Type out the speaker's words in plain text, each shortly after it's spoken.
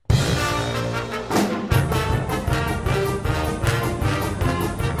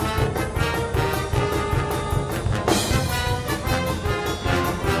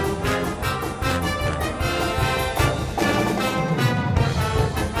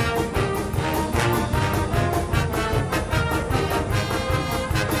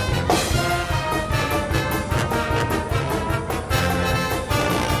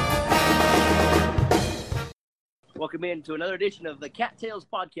welcome in to another edition of the Cattails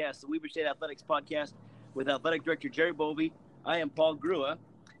Podcast, the Weber State Athletics Podcast with Athletic Director Jerry Bovee. I am Paul Grua,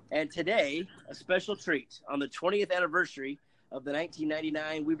 and today, a special treat. On the 20th anniversary of the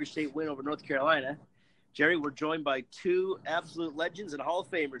 1999 Weber State win over North Carolina, Jerry, we're joined by two absolute legends and Hall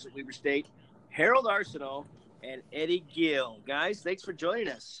of Famers at Weber State, Harold Arceneaux and Eddie Gill. Guys, thanks for joining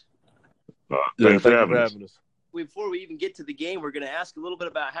us. Thanks for having us. Before we even get to the game, we're going to ask a little bit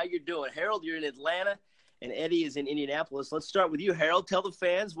about how you're doing. Harold, you're in Atlanta, and Eddie is in Indianapolis. Let's start with you, Harold. Tell the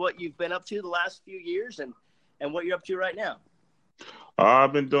fans what you've been up to the last few years and what you're up to right now.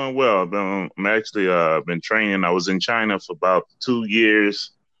 I've been doing well. I'm actually been training. I was in China for about 2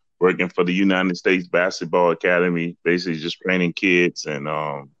 years, working for the United States Basketball Academy, basically just training kids and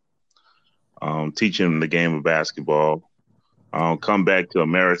teaching them the game of basketball. Come back to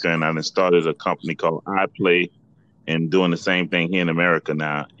America, and I started a company called iPlay, and doing the same thing here in America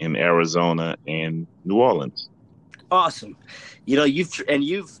now, in Arizona and New Orleans. Awesome. You know, you've in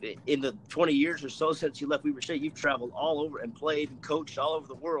the 20 years or so since you left Weber State, you've traveled all over and played and coached all over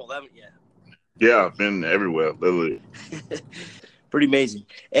the world, haven't you? Yeah, I've been everywhere, literally. Pretty amazing.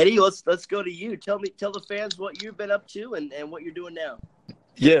 Eddie, let's go to you. Tell the fans what you've been up to and what you're doing now.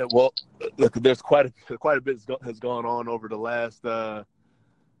 Yeah, well, look, there's quite a bit has gone on over the last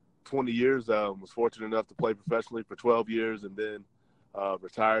 20 years. Was fortunate enough to play professionally for 12 years, and then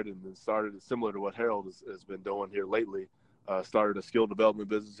retired and then started similar to what Harold has been doing here lately. Started a skill development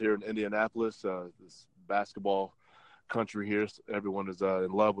business here in Indianapolis, this basketball country here. So everyone is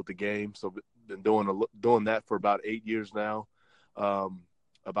in love with the game, so been doing that for about 8 years now.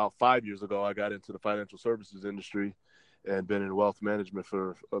 About 5 years ago, I got into the financial services industry and been in wealth management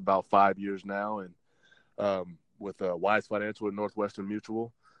for about 5 years now, and with Wise Financial and Northwestern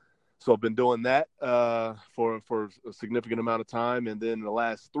Mutual. So I've been doing that for a significant amount of time. And then in the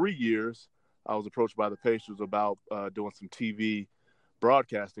last 3 years, I was approached by the Pacers about doing some TV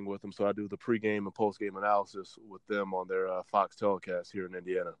broadcasting with them. So I do the pregame and postgame analysis with them on their Fox telecast here in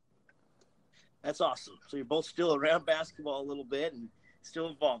Indiana. That's awesome. So you're both still around basketball a little bit and still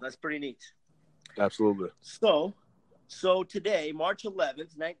involved. That's pretty neat. Absolutely. So today, March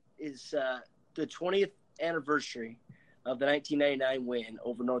 11th, is the 20th anniversary of the 1999 win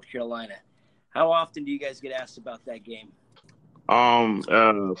over North Carolina. How often do you guys get asked about that game?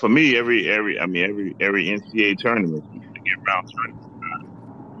 For me, every NCAA tournament, we get around tournament.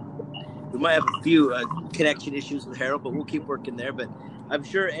 We might have a few connection issues with Harold, but we'll keep working there. But I'm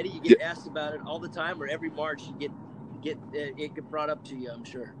sure, Eddie, you get asked about it all the time, or every March you get it brought up to you, I'm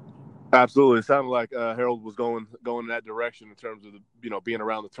sure. Absolutely. It sounded like Harold was going in that direction in terms of being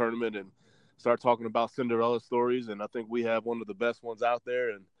around the tournament and start talking about Cinderella stories. And I think we have one of the best ones out there.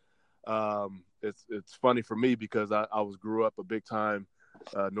 And it's funny for me because I grew up a big time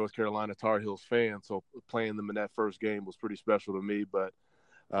North Carolina Tar Heels fan. So playing them in that first game was pretty special to me. But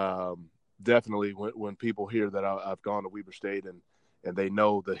definitely when people hear that I've gone to Weber State and they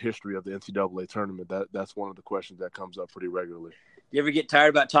know the history of the NCAA tournament, that's one of the questions that comes up pretty regularly. You ever get tired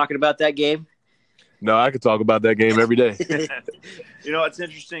about talking about that game? No, I could talk about that game every day. You know, it's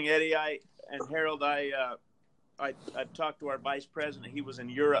interesting, Eddie. And Harold, I talked to our vice president. He was in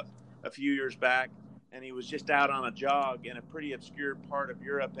Europe a few years back, and he was just out on a jog in a pretty obscure part of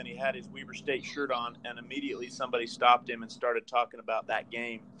Europe, and he had his Weber State shirt on, and immediately somebody stopped him and started talking about that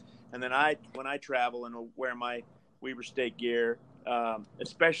game. And then when I travel and wear my Weber State gear,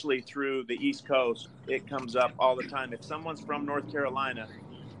 especially through the East Coast, it comes up all the time. If someone's from North Carolina,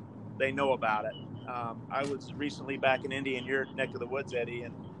 they know about it. I was recently back in Indy, in your neck of the woods, Eddie,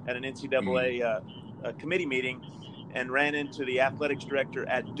 and at an NCAA committee meeting, and ran into the athletics director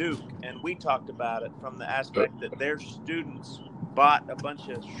at Duke, and we talked about it from the aspect that their students bought a bunch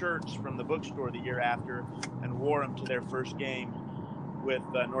of shirts from the bookstore the year after and wore them to their first game with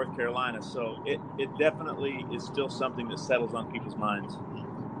North Carolina. So it definitely is still something that settles on people's minds.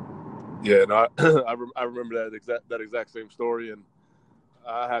 Yeah, no, I remember that exact same story, and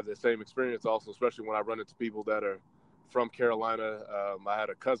I have the same experience also, especially when I run into people that are from Carolina. I had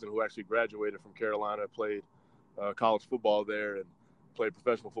a cousin who actually graduated from Carolina, played college football there, and played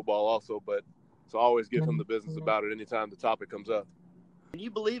professional football also. But so I always give him the business about it anytime the topic comes up. Can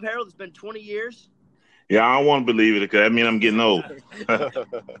you believe, Harold, it's been 20 years? Yeah, I don't want to believe it because I mean I'm getting old.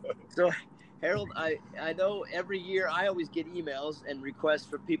 So, Harold, I know every year I always get emails and requests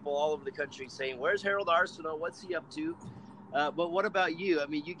from people all over the country saying, "Where's Harold Arceneaux? What's he up to?" But what about you? I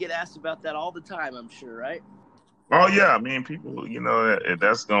mean, you get asked about that all the time, I'm sure, right? Oh, yeah. I mean, people,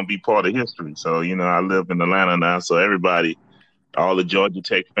 that's going to be part of history. So, I live in Atlanta now, so everybody, all the Georgia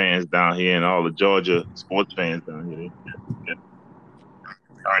Tech fans down here and all the Georgia sports fans down here, they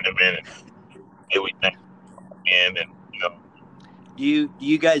turn them in and everything. again, and Do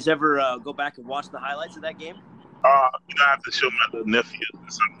you guys ever go back and watch the highlights of that game? I have to show my little nephews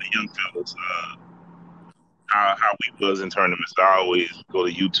and some of the young fellas how we was in tournaments. I always go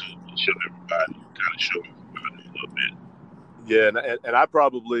to YouTube and show everybody, kind of show everybody a little bit. Yeah, and I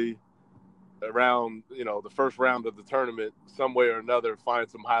probably around the first round of the tournament, some way or another, find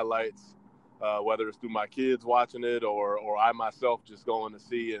some highlights, whether it's through my kids watching it or I myself just going to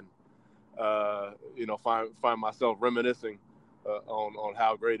see and find myself reminiscing on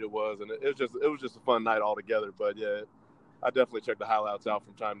how great it was, and it was just a fun night altogether. But yeah, I definitely check the highlights out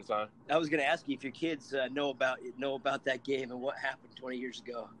from time to time. I was going to ask you if your kids know about that game and what happened 20 years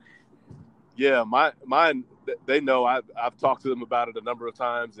ago. Yeah, mine they know. I've talked to them about it a number of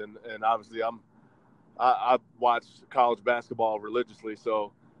times, and obviously I watch college basketball religiously,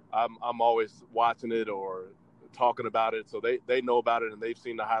 so I'm always watching it or talking about it. So they know about it and they've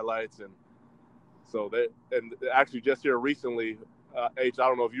seen the highlights, and so and actually just here recently, H, I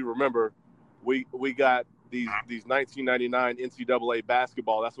don't know if you remember, we got these 1999 NCAA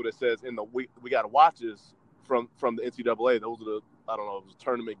basketball. That's what it says in the we got watches from the NCAA. Those are the, I don't know, it was a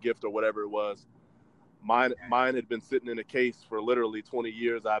tournament gift or whatever it was. Mine had been sitting in a case for literally 20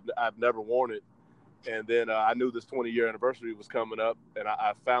 years. I've never worn it, and then I knew this 20-year anniversary was coming up, and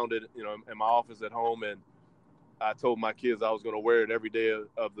I found it in my office at home, and I told my kids I was going to wear it every day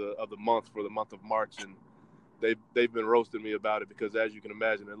of the month for the month of March, and they've been roasting me about it because, as you can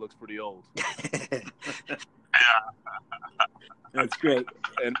imagine, it looks pretty old. That's great.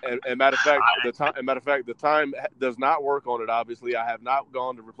 And matter of fact, the time does not work on it. Obviously, I have not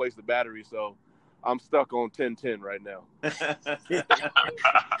gone to replace the battery, so I'm stuck on 1010 right now.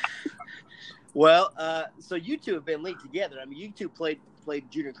 Well, so you two have been linked together. I mean, you two played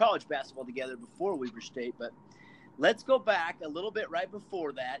junior college basketball together before Weber State, but let's go back a little bit right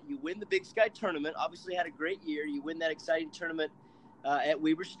before that. You win the Big Sky tournament. Obviously had a great year. You win that exciting tournament at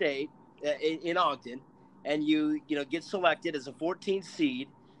Weber State in Ogden, and you get selected as a 14th seed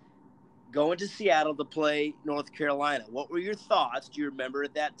going to Seattle to play North Carolina. What were your thoughts, do you remember,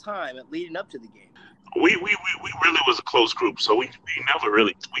 at that time leading up to the game? We really was a close group, so we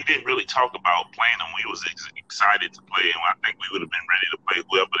didn't really talk about playing them. We was excited to play, and I think we would have been ready to play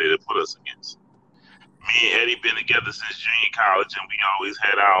whoever they had put us against. Me and Eddie been together since junior college, and we always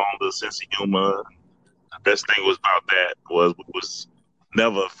had our own little sense of humor. The best thing was about that was we was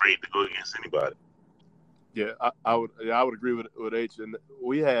never afraid to go against anybody. Yeah, I would agree with H, and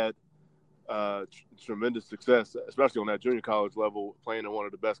we had tremendous success, especially on that junior college level, playing in one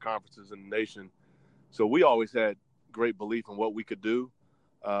of the best conferences in the nation. So we always had great belief in what we could do.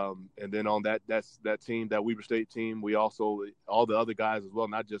 And then on that team, that Weber State team, we also, all the other guys as well,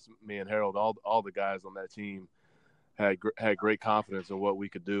 not just me and Harold, all the guys on that team had great confidence in what we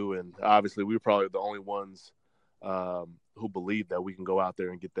could do. And obviously we were probably the only ones who believed that we can go out there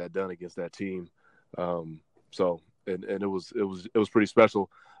and get that done against that team. So it was pretty special.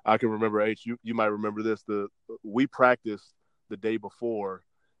 I can remember, H, you might remember this. We practiced the day before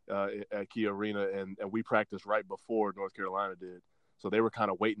at Key Arena, and we practiced right before North Carolina did. So they were kind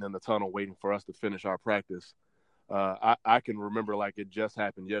of waiting in the tunnel, waiting for us to finish our practice. I can remember like it just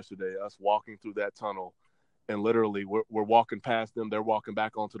happened yesterday, us walking through that tunnel, and literally we're walking past them. They're walking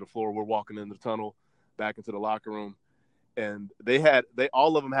back onto the floor. We're walking in the tunnel back into the locker room. And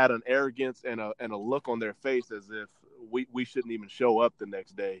all of them had an arrogance and a look on their face as if we shouldn't even show up the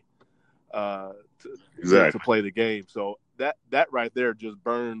next day to play the game. So that right there just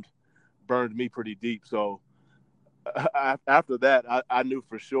burned me pretty deep. So after that, I knew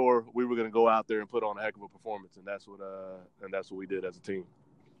for sure we were going to go out there and put on a heck of a performance, and that's what we did as a team.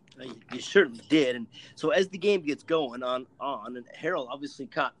 You certainly did. And so as the game gets going on, and Harold obviously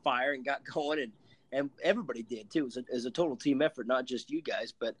caught fire and got going, and everybody did too. It was a total team effort, not just you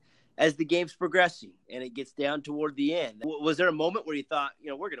guys. But as the game's progressing and it gets down toward the end, was there a moment where you thought,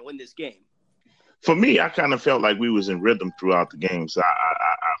 we're going to win this game? For me, I kind of felt like we was in rhythm throughout the game. So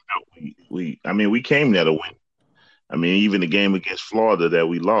I felt we came there to win. I mean, even the game against Florida that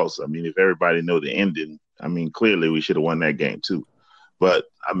we lost, I mean, if everybody know the ending, I mean, clearly we should have won that game too. But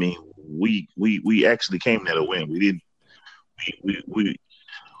I mean, we actually came there to win. We didn't. We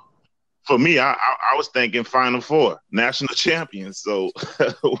For me, I was thinking Final Four, national champions. So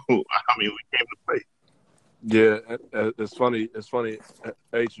I mean, we came to play. Yeah, it's funny.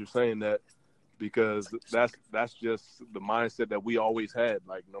 H, you're saying that because that's just the mindset that we always had.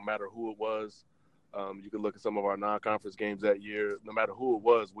 Like no matter who it was. You could look at some of our non-conference games that year. No matter who it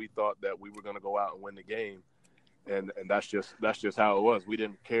was, we thought that we were going to go out and win the game, and that's just how it was. We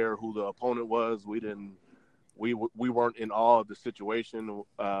didn't care who the opponent was. We didn't we weren't in awe of the situation.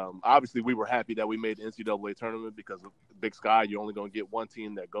 Obviously, we were happy that we made the NCAA tournament because of Big Sky. You're only going to get one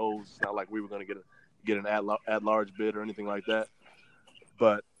team that goes. It's not like we were going to get an at-large bid or anything like that.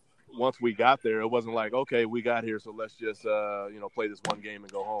 But once we got there, it wasn't like, okay, we got here, so let's just play this one game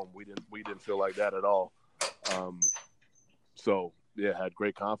and go home. We didn't feel like that at all. So yeah, had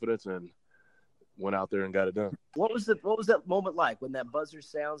great confidence and went out there and got it done. What was that moment like when that buzzer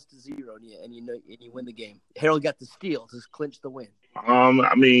sounds to 0 and you win the game? Harold got the steal to clinch the win.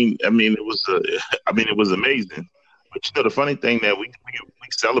 I mean, it was amazing. But the funny thing that we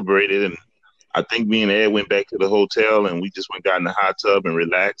celebrated, and I think me and Ed went back to the hotel and we just got in the hot tub and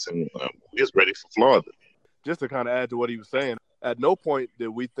relaxed, and we was ready for Florida. Just to kind of add to what he was saying, at no point did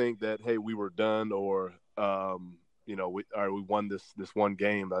we think that, hey, we were done or we won this one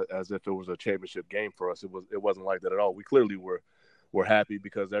game as if it was a championship game for us. It wasn't like that at all. We clearly were happy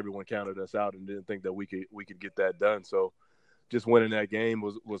because everyone counted us out and didn't think that we could get that done. So just winning that game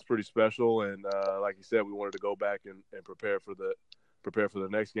was pretty special. And like you said, we wanted to go back and prepare for the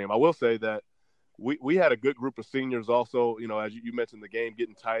next game. I will say that we had a good group of seniors also. As you mentioned, the game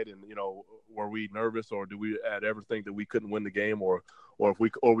getting tight, and were we nervous or do we ever think that we couldn't win the game or if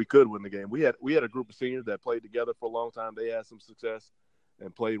we could win the game? We had a group of seniors that played together for a long time. They had some success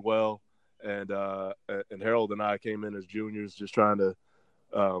and played well, and Harold and I came in as juniors, just trying to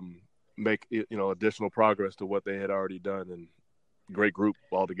make additional progress to what they had already done. And great group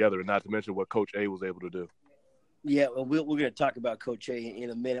altogether, and not to mention what Coach A was able to do. Yeah, well, we're going to talk about Coach A in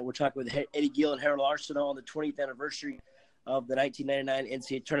a minute. We're talking with Eddie Gill and Harold Arceneaux on the 20th anniversary of the 1999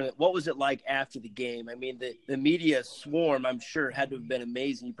 NCAA tournament. What was it like after the game? I mean, the media swarm, I'm sure, had to have been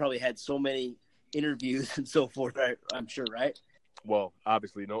amazing. You probably had so many interviews and so forth, I'm sure, right? Well,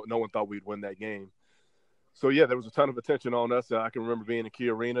 obviously, no one thought we'd win that game. So, yeah, there was a ton of attention on us. I can remember being in Key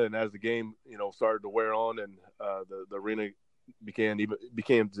Arena, and as the game, started to wear on and the arena began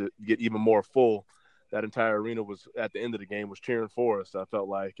to get even more full, that entire arena was at the end of the game was cheering for us, I felt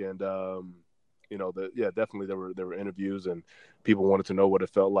like. And, definitely there were interviews and people wanted to know what it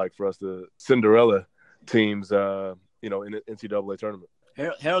felt like for us to Cinderella teams, in the NCAA tournament.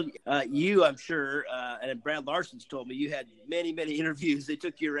 Harold, you, I'm sure, and Brad Larson's told me you had many, many interviews. They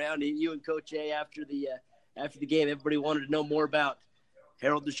took you around, and you and Coach A after the game. Everybody wanted to know more about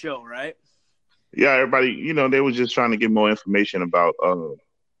Harold the Show, right? Yeah, everybody, they were just trying to get more information about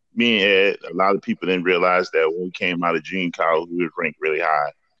me and Ed. A lot of people didn't realize that when we came out of junior college, we were ranked really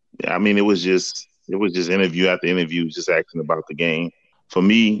high. I mean, it was just interview after interview, just asking about the game. For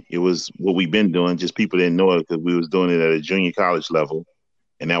me, it was what we've been doing. Just people didn't know it because we was doing it at a junior college level,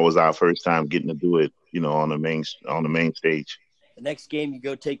 and that was our first time getting to do it, on the main stage. The next game, you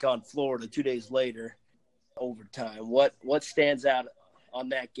go take on Florida 2 days later, overtime. What stands out on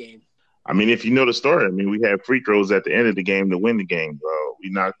that game? I mean, if you know the story, we had free throws at the end of the game to win the game. We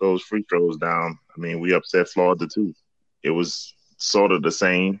knocked those free throws down. We upset Florida too. It was sort of the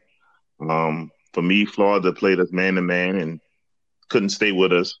same. For me, Florida played us man-to-man and couldn't stay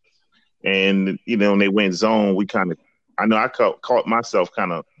with us. And, when they went zone, I caught myself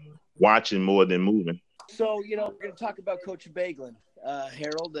kind of watching more than moving. So, we're going to talk about Coach Boeglin.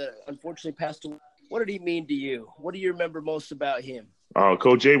 Harold, unfortunately passed away. What did he mean to you? What do you remember most about him?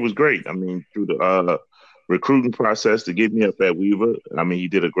 Coach A was great. Through the recruiting process to get me up at Weaver, he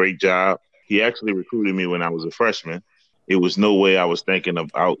did a great job. He actually recruited me when I was a freshman. It was no way I was thinking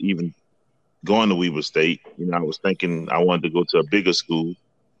about even going to Weaver State. I was thinking I wanted to go to a bigger school.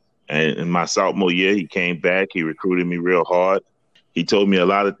 And in my sophomore year, he came back. He recruited me real hard. He told me a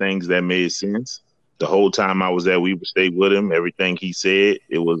lot of things that made sense. The whole time I was at Weaver State with him, everything he said,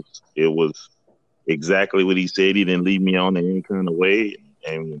 it was exactly what he said. He didn't leave me on in any kind of way.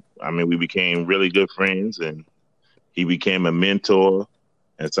 And, we became really good friends, and he became a mentor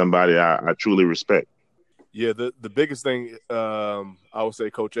and somebody I truly respect. Yeah, the biggest thing I would say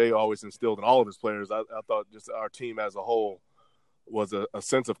Coach A always instilled in all of his players, I thought just our team as a whole, was a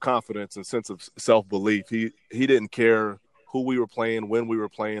sense of confidence and sense of self-belief. He didn't care who we were playing, when we were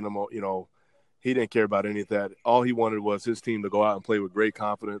playing them, he didn't care about any of that. All he wanted was his team to go out and play with great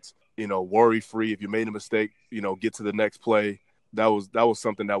confidence, worry-free. If you made a mistake, get to the next play. That was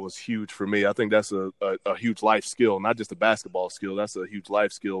something that was huge for me. I think that's a huge life skill, not just a basketball skill. That's a huge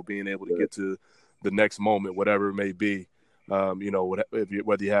life skill, being able to get to the next moment, whatever it may be.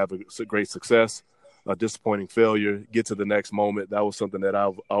 Whether you have a great success, a disappointing failure, get to the next moment. That was something that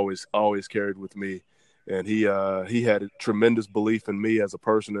I've always carried with me. And he had a tremendous belief in me as a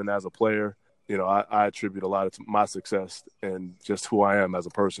person and as a player. I attribute a lot of my success and just who I am as a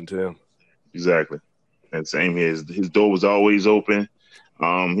person to him. Exactly. And same here. His door was always open.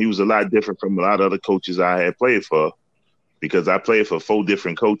 He was a lot different from a lot of other coaches I had played for because I played for 4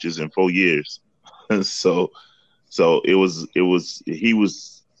 different coaches in 4 years. so he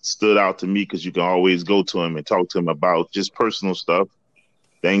was stood out to me because you can always go to him and talk to him about just personal stuff,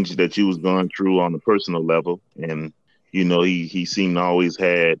 things that you was going through on a personal level. And, he seemed to always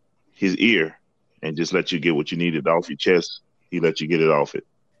had his ear and just let you get what you needed off your chest. He let you get it off it.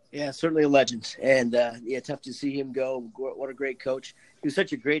 Yeah, certainly a legend. And, tough to see him go. What a great coach. He was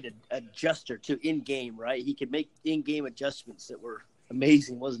such a great adjuster to in-game, right? He could make in-game adjustments that were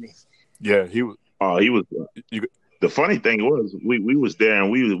amazing, wasn't he? Yeah, he was. He was. The funny thing was, we was there,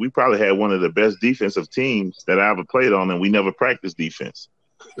 and we probably had one of the best defensive teams that I ever played on, and we never practiced defense.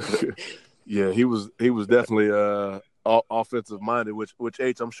 Yeah, he was definitely offensive minded, which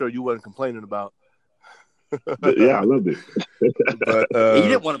H, I'm sure you wasn't complaining about. Yeah, a little bit. But he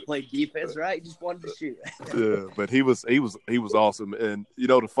didn't want to play defense, right? He just wanted to shoot. Yeah, but he was awesome. And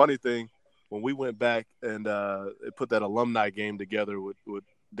the funny thing, when we went back and put that alumni game together with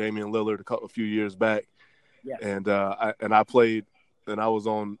Damian Lillard a few years back, yeah, and I played, and I was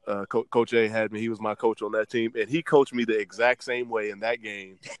on. Coach A had me. He was my coach on that team, and he coached me the exact same way in that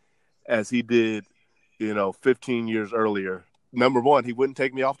game as he did, 15 years earlier. Number one, he wouldn't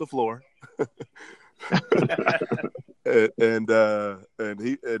take me off the floor. and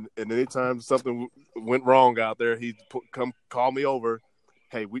anytime something went wrong out there, he'd come call me over.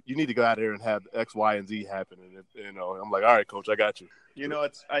 Hey, you need to go out there and have X, Y, and Z happen. And I'm like, all right, coach, I got you.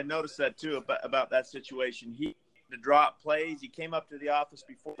 I noticed that too about that situation. He to drop plays. He came up to the office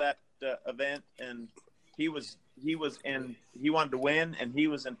before that event, and he wanted to win, and he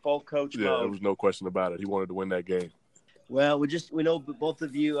was in full coach mode. Yeah, there was no question about it. He wanted to win that game. Well, we know both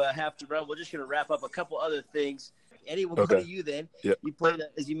of you have to run. We're just going to wrap up a couple other things. Eddie, we'll go to you then. Yep. You played,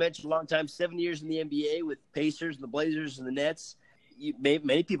 as you mentioned, a long time, 7 years in the NBA with Pacers and the Blazers and the Nets.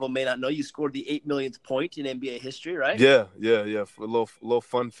 Many people may not know you scored the 8 millionth point in NBA history, right? Yeah. For a little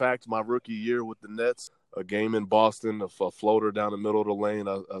fun fact, my rookie year with the Nets, a game in Boston, a floater down the middle of the lane,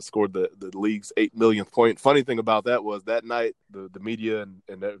 I scored the league's 8 millionth point. Funny thing about that was that night the media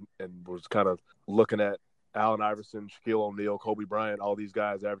and was kind of looking at Allen Iverson, Shaquille O'Neal, Kobe Bryant, all these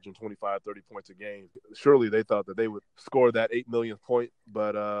guys averaging 25, 30 points a game. Surely they thought that they would score that 8 millionth point,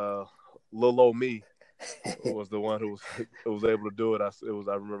 but little old me was the one who was able to do it. I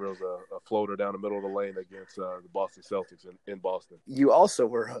remember it was a floater down the middle of the lane against the Boston Celtics in Boston. You also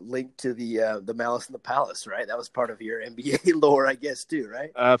were linked to the Malice in the Palace, right? That was part of your NBA lore, I guess, too,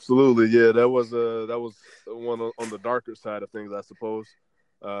 right? Absolutely, yeah. That was one on the darker side of things, I suppose.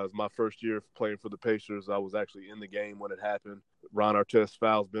 It was my first year playing for the Pacers. I was actually in the game when it happened. Ron Artest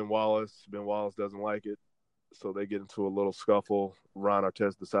fouls Ben Wallace. Ben Wallace doesn't like it, so they get into a little scuffle. Ron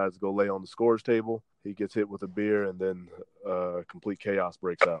Artest decides to go lay on the scores table. He gets hit with a beer, and then complete chaos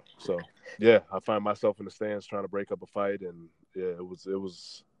breaks out. So, yeah, I find myself in the stands trying to break up a fight, and yeah, it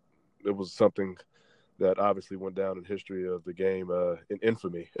was something that obviously went down in history of the game in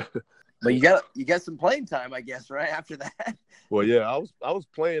infamy. But you got some playing time, I guess, right after that. Well, yeah, I was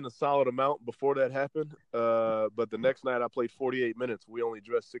playing a solid amount before that happened. But the next night I played 48 minutes. We only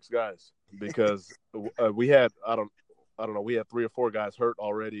dressed 6 guys because we had I don't know, we had 3 or 4 guys hurt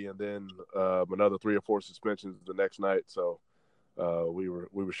already, and then another 3 or 4 suspensions the next night. So we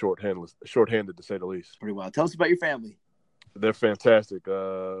were shorthanded to say the least. Pretty well. Tell us about your family. They're fantastic.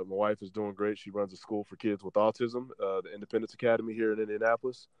 My wife is doing great. She runs a school for kids with autism, the Independence Academy here in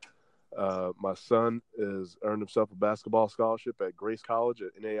Indianapolis. My son has earned himself a basketball scholarship at Grace College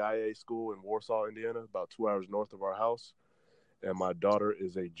at NAIA school in Warsaw, Indiana, about 2 hours north of our house. And my daughter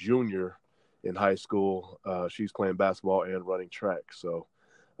is a junior in high school. She's playing basketball and running track. So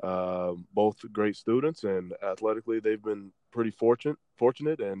both great students, and athletically they've been pretty fortunate,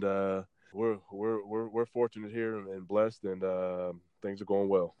 and we're fortunate here and blessed, and things are going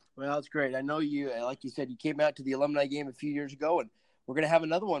well. Well, that's great. I know you, like you said, you came out to the alumni game a few years ago, and we're going to have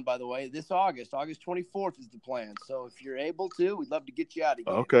another one, by the way, this August 24th is the plan. So if you're able to, we'd love to get you out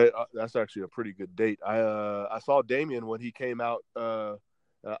again. Okay, that's actually a pretty good date. I saw Damian when he came out.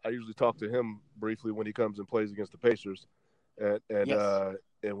 I usually talk to him briefly when he comes and plays against the Pacers, and yes.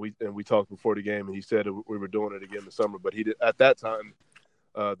 And we talked before the game, and he said we were doing it again this summer. But he did, at that time,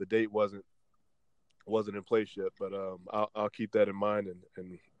 the date wasn't in place yet. But I'll keep that in mind,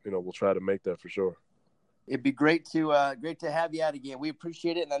 and we'll try to make that for sure. It'd be great to have you out again. We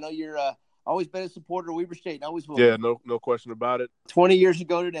appreciate it, and I know you're always been a supporter of Weber State, and always will. Yeah, no question about it. 20 years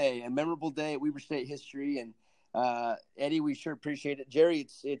ago today, a memorable day at Weber State history, and Eddie, we sure appreciate it. Jerry,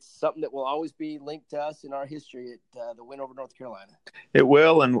 it's something that will always be linked to us in our history at the win over North Carolina. It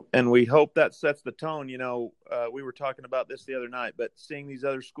will, and we hope that sets the tone. We were talking about this the other night, but seeing these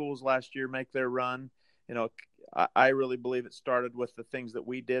other schools last year make their run, I really believe it started with the things that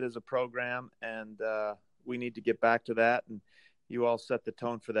we did as a program, and we need to get back to that. And you all set the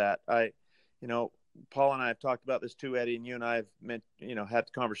tone for that. Paul and I have talked about this too, Eddie, and you and I have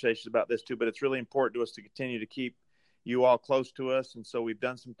had conversations about this too, but it's really important to us to continue to keep you all close to us. And so we've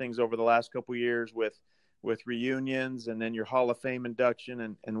done some things over the last couple of years with reunions and then your Hall of Fame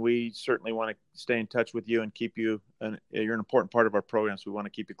induction. And we certainly want to stay in touch with you and keep you, and you're an important part of our program. So we want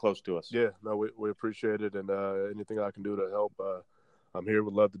to keep you close to us. Yeah, no, we appreciate it. And anything I can do to help, I'm here,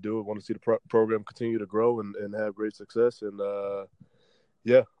 would love to do it. Want to see the program continue to grow and have great success. And,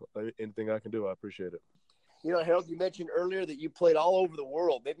 yeah, anything I can do, I appreciate it. Harold, you mentioned earlier that you played all over the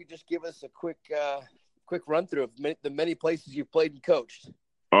world. Maybe just give us a quick run through of the many places you've played and coached.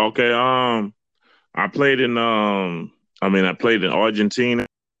 Okay. I played in Argentina,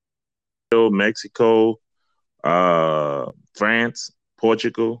 Mexico, France,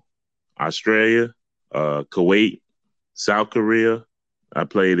 Portugal, Australia, Kuwait, South Korea. I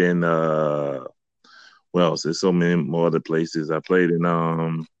played in there's so many more other places. I played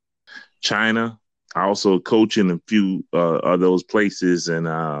in China. I also coach in a few of those places, and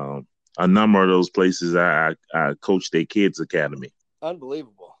a number of those places I coached their kids' academy.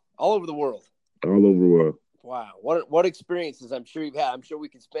 Unbelievable. All over the world. All over the world. Wow. What experiences I'm sure you've had. I'm sure we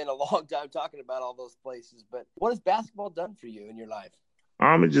could spend a long time talking about all those places, but what has basketball done for you in your life?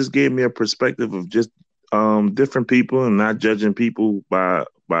 It just gave me a perspective of just different people and not judging people by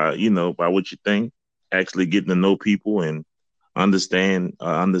what you think. Actually getting to know people and understand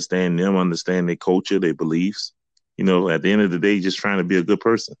them, understand their culture, their beliefs. At the end of the day, just trying to be a good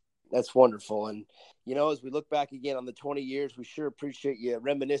person. That's wonderful. And, as we look back again on the 20 years, we sure appreciate you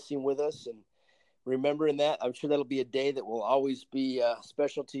reminiscing with us and remembering that. I'm sure that'll be a day that will always be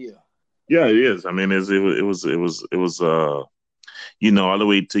special to you. Yeah, it is. I mean, it was all the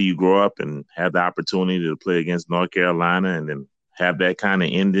way till you grow up and have the opportunity to play against North Carolina and then have that kind of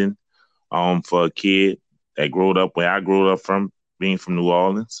ending. For a kid that grew up where I grew up from, being from New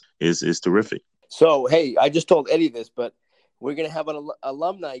Orleans, is terrific. So, hey, I just told Eddie this, but we're going to have an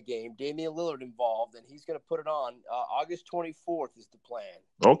alumni game, Damian Lillard involved, and he's going to put it on August 24th is the plan.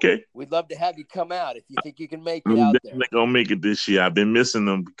 Okay. We'd love to have you come out if you think you can make it I'm out there. definitely going to make it this year. I've been missing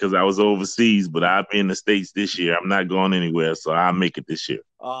them because I was overseas, but I'll be in the States this year. I'm not going anywhere, so I'll make it this year.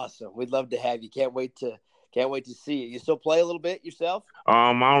 Awesome. We'd love to have you. Can't wait to see you. You still play a little bit yourself?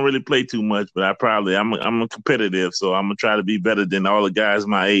 I don't really play too much, but I'm a competitive, so I'm gonna try to be better than all the guys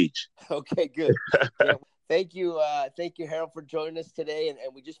my age. Okay, good. Thank you, Harold, for joining us today. And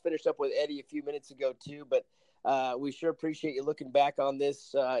we just finished up with Eddie a few minutes ago too, but we sure appreciate you looking back on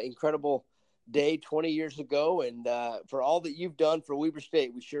this incredible day 20 years ago, and for all that you've done for Weber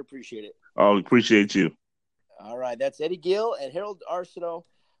State. We sure appreciate it. Oh, appreciate you. All right, that's Eddie Gill and Harold Arsenault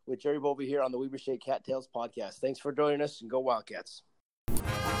with Jerry Bovee here on the Weber State Cattails podcast. Thanks for joining us, and go Wildcats.